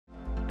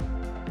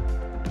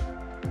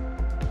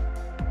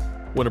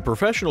When a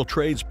professional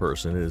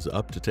tradesperson is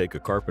up to take a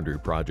carpentry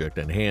project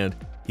in hand,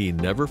 he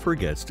never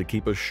forgets to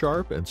keep a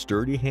sharp and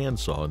sturdy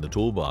handsaw in the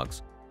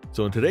toolbox.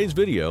 So in today's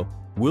video,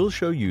 we'll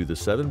show you the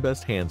 7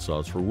 best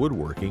handsaws for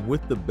woodworking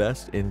with the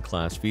best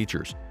in-class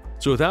features.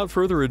 So without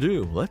further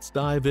ado, let's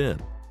dive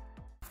in.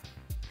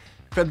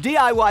 From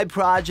DIY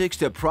projects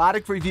to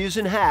product reviews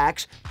and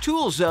hacks,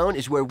 Tool Zone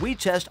is where we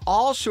test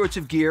all sorts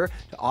of gear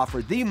to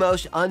offer the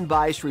most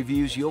unbiased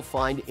reviews you'll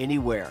find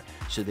anywhere,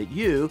 so that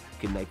you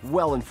can make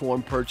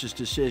well-informed purchase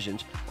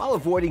decisions while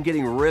avoiding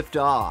getting ripped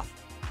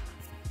off.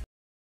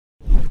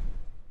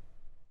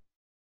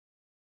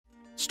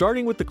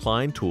 Starting with the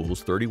Klein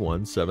Tools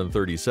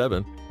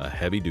 31737, a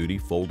heavy-duty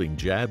folding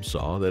jab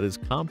saw that is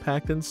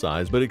compact in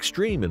size but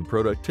extreme in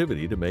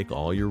productivity to make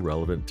all your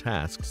relevant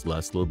tasks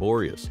less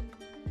laborious.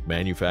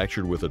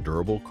 Manufactured with a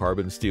durable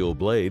carbon steel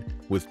blade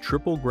with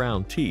triple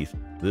ground teeth,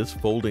 this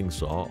folding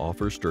saw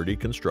offers sturdy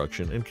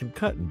construction and can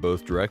cut in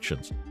both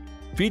directions.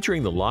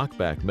 Featuring the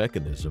lockback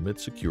mechanism, it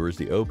secures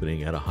the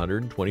opening at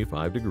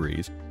 125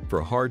 degrees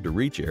for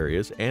hard-to-reach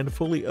areas and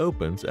fully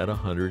opens at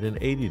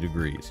 180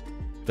 degrees.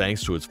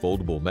 Thanks to its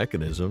foldable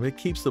mechanism, it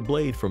keeps the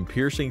blade from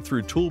piercing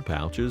through tool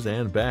pouches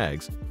and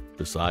bags.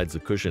 Besides, the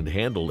cushioned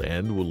handled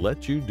end will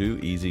let you do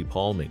easy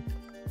palming.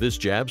 This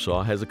jab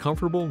saw has a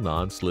comfortable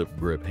non-slip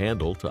grip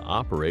handle to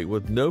operate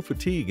with no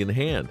fatigue in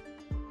hand.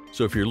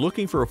 So if you're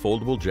looking for a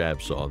foldable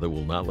jab saw that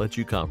will not let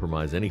you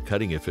compromise any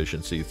cutting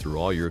efficiency through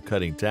all your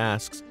cutting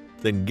tasks,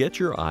 then get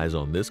your eyes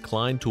on this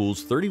Klein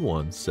Tools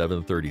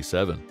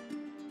 31737.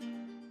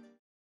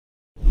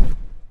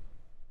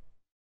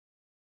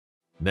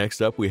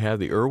 Next up, we have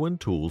the IRWIN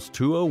Tools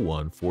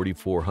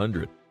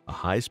 201-4400, a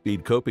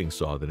high-speed coping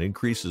saw that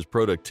increases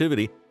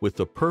productivity with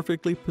the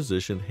perfectly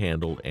positioned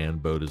handle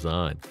and bow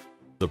design.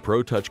 The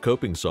Pro Touch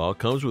coping saw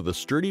comes with a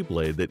sturdy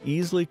blade that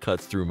easily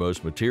cuts through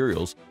most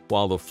materials,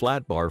 while the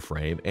flat bar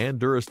frame and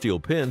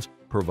Durasteel pins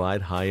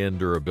provide high-end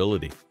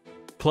durability.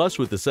 Plus,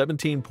 with the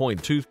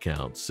 17-point tooth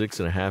count,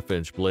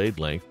 6.5-inch blade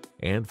length,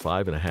 and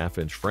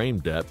 5.5-inch frame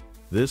depth,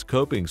 this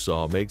coping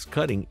saw makes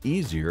cutting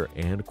easier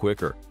and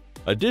quicker.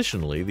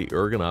 Additionally, the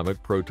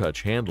ergonomic Pro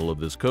Touch handle of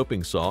this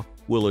coping saw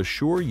will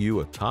assure you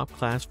a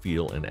top-class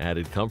feel and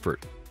added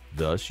comfort.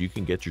 Thus, you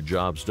can get your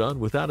jobs done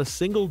without a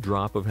single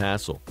drop of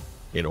hassle.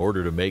 In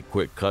order to make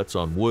quick cuts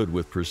on wood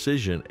with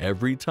precision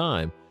every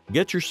time,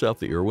 get yourself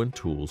the IRWIN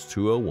Tools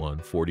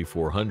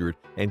 201-4400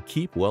 and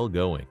keep well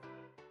going.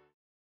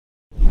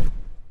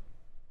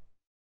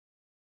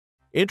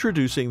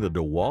 Introducing the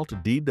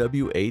Dewalt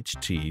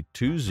DWHT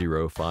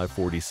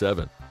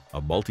 20547,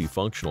 a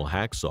multifunctional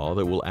hacksaw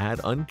that will add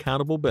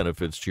uncountable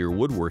benefits to your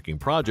woodworking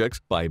projects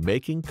by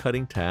making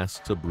cutting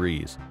tasks a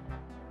breeze.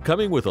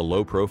 Coming with a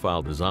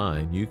low-profile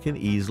design, you can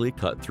easily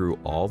cut through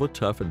all the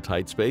tough and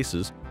tight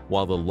spaces,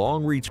 while the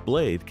long-reach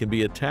blade can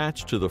be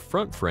attached to the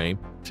front frame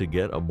to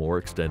get a more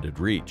extended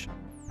reach.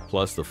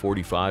 Plus, the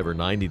 45 or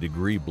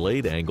 90-degree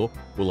blade angle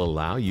will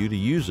allow you to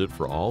use it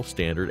for all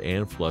standard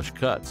and flush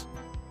cuts.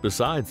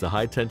 Besides, the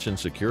high tension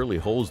securely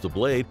holds the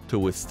blade to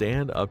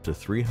withstand up to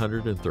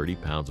 330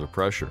 pounds of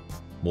pressure.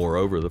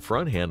 Moreover, the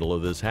front handle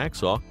of this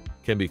hacksaw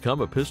can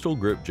become a pistol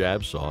grip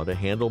jab saw to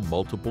handle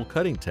multiple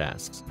cutting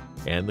tasks,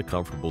 and the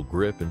comfortable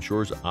grip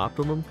ensures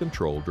optimum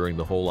control during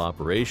the whole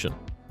operation.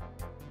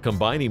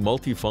 Combining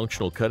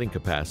multifunctional cutting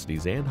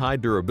capacities and high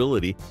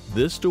durability,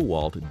 this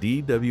Dewalt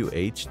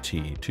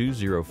DWHT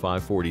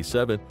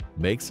 20547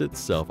 makes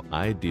itself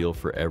ideal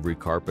for every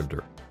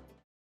carpenter.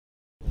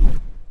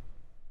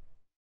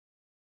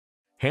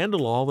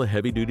 Handle all the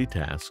heavy-duty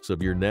tasks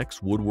of your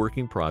next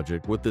woodworking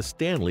project with the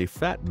STANLEY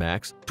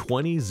FATMAX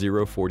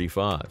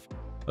 20045,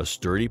 a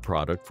sturdy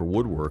product for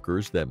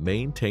woodworkers that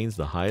maintains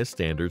the highest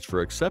standards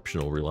for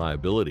exceptional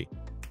reliability.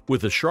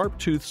 With the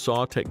sharp-tooth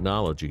saw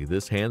technology,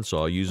 this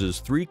handsaw uses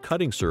 3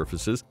 cutting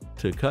surfaces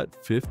to cut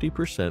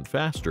 50%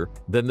 faster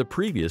than the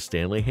previous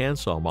STANLEY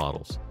handsaw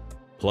models.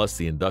 Plus,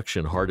 the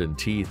induction-hardened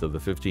teeth of the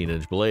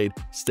 15-inch blade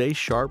stay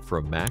sharp for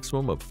a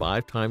maximum of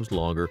 5 times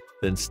longer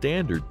than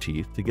standard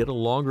teeth to get a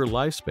longer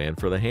lifespan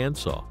for the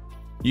handsaw.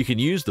 You can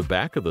use the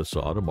back of the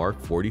saw to mark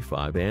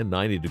 45 and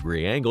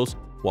 90-degree angles,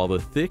 while the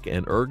thick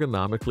and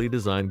ergonomically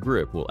designed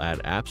grip will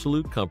add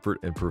absolute comfort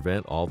and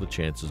prevent all the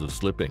chances of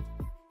slipping.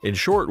 In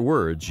short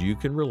words, you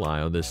can rely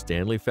on this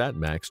STANLEY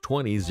FATMAX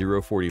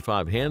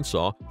 20045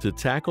 handsaw to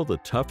tackle the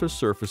toughest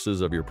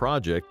surfaces of your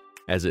project,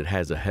 as it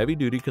has a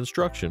heavy-duty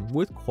construction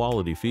with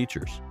quality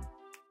features.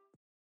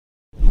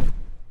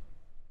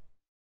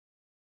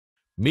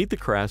 Meet the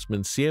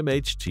Craftsman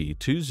CMHT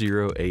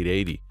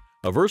 20880,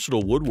 a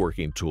versatile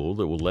woodworking tool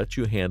that will let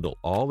you handle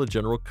all the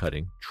general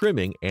cutting,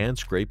 trimming, and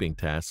scraping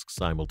tasks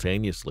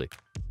simultaneously.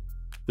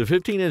 The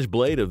 15-inch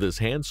blade of this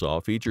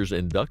handsaw features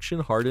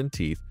induction-hardened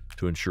teeth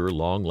to ensure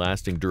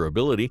long-lasting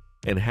durability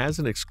and has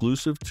an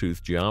exclusive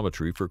tooth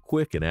geometry for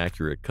quick and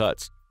accurate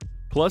cuts.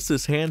 Plus,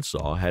 this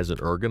handsaw has an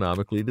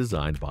ergonomically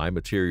designed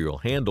bi-material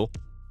handle.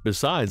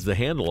 Besides, the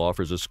handle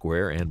offers a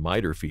square and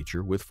miter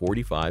feature with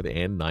 45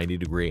 and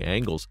 90-degree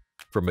angles,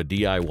 From a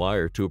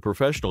DIYer to a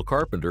professional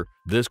carpenter,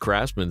 this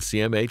Craftsman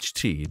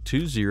CMHT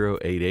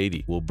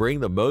 20880 will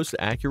bring the most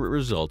accurate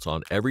results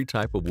on every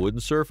type of wooden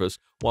surface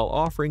while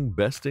offering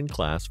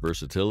best-in-class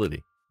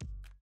versatility.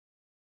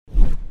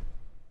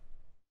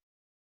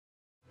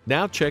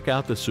 Now check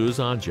out the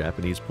Suizan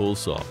Japanese pull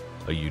saw,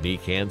 a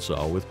unique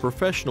handsaw with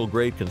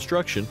professional-grade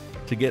construction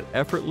to get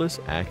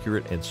effortless,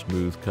 accurate, and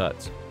smooth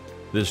cuts.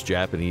 This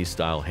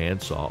Japanese-style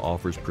handsaw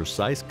offers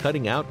precise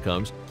cutting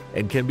outcomes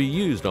and can be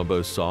used on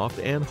both soft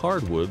and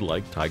hardwood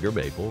like tiger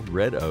maple,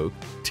 red oak,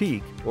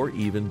 teak, or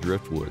even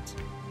driftwoods.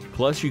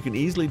 Plus, you can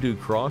easily do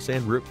cross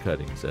and rip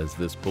cuttings as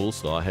this pull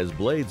saw has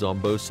blades on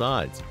both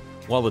sides,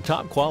 while the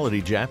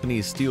top-quality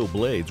Japanese steel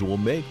blades will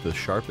make the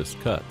sharpest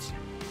cuts.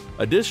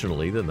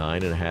 Additionally, the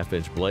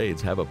 9.5-inch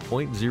blades have a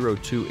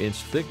 0.02-inch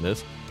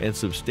thickness and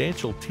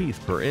substantial teeth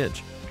per inch,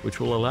 which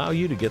will allow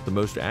you to get the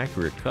most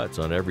accurate cuts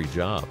on every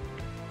job.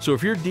 So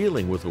if you're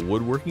dealing with a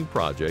woodworking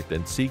project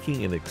and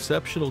seeking an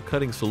exceptional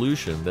cutting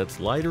solution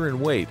that's lighter in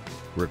weight,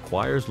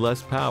 requires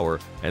less power,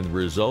 and the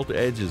result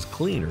edge is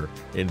cleaner,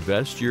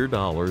 invest your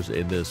dollars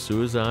in this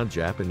Suizan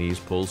Japanese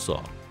pull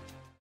saw.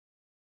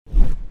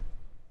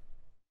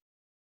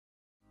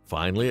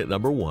 Finally, at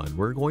number 1,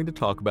 we're going to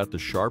talk about the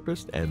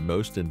sharpest and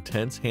most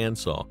intense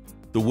handsaw,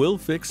 the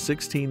WilFiks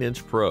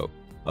 16-inch Pro,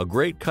 a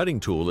great cutting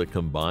tool that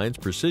combines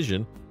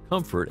precision,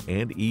 comfort,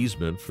 and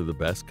easement for the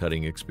best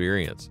cutting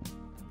experience.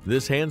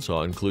 This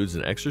handsaw includes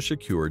an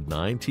extra-secured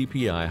 9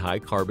 TPI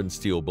high-carbon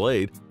steel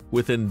blade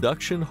with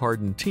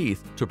induction-hardened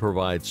teeth to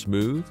provide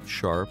smooth,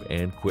 sharp,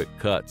 and quick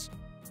cuts.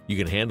 You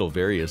can handle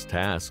various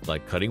tasks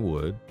like cutting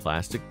wood,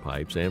 plastic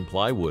pipes, and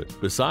plywood.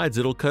 Besides,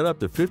 it'll cut up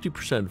to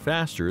 50%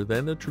 faster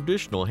than the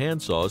traditional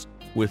handsaws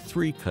with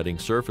 3 cutting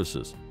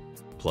surfaces.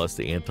 Plus,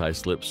 the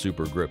anti-slip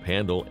super grip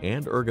handle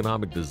and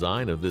ergonomic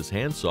design of this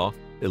handsaw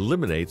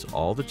eliminates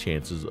all the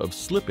chances of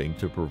slipping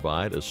to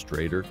provide a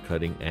straighter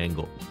cutting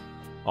angle.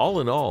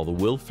 All in all, the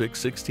WilFiks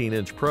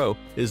 16-inch Pro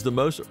is the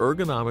most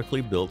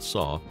ergonomically built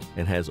saw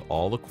and has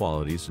all the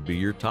qualities to be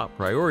your top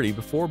priority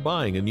before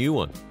buying a new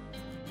one.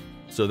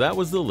 So that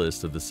was the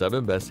list of the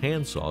 7 best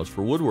handsaws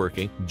for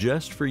woodworking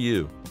just for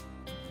you.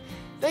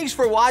 Thanks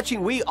for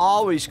watching. We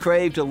always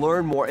crave to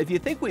learn more. If you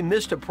think we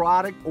missed a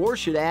product or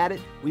should add it,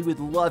 we would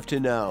love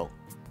to know.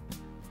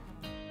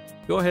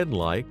 Go ahead and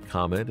like,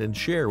 comment, and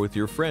share with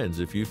your friends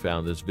if you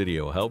found this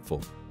video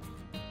helpful.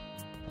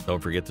 Don't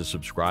forget to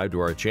subscribe to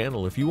our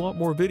channel if you want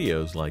more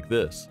videos like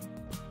this.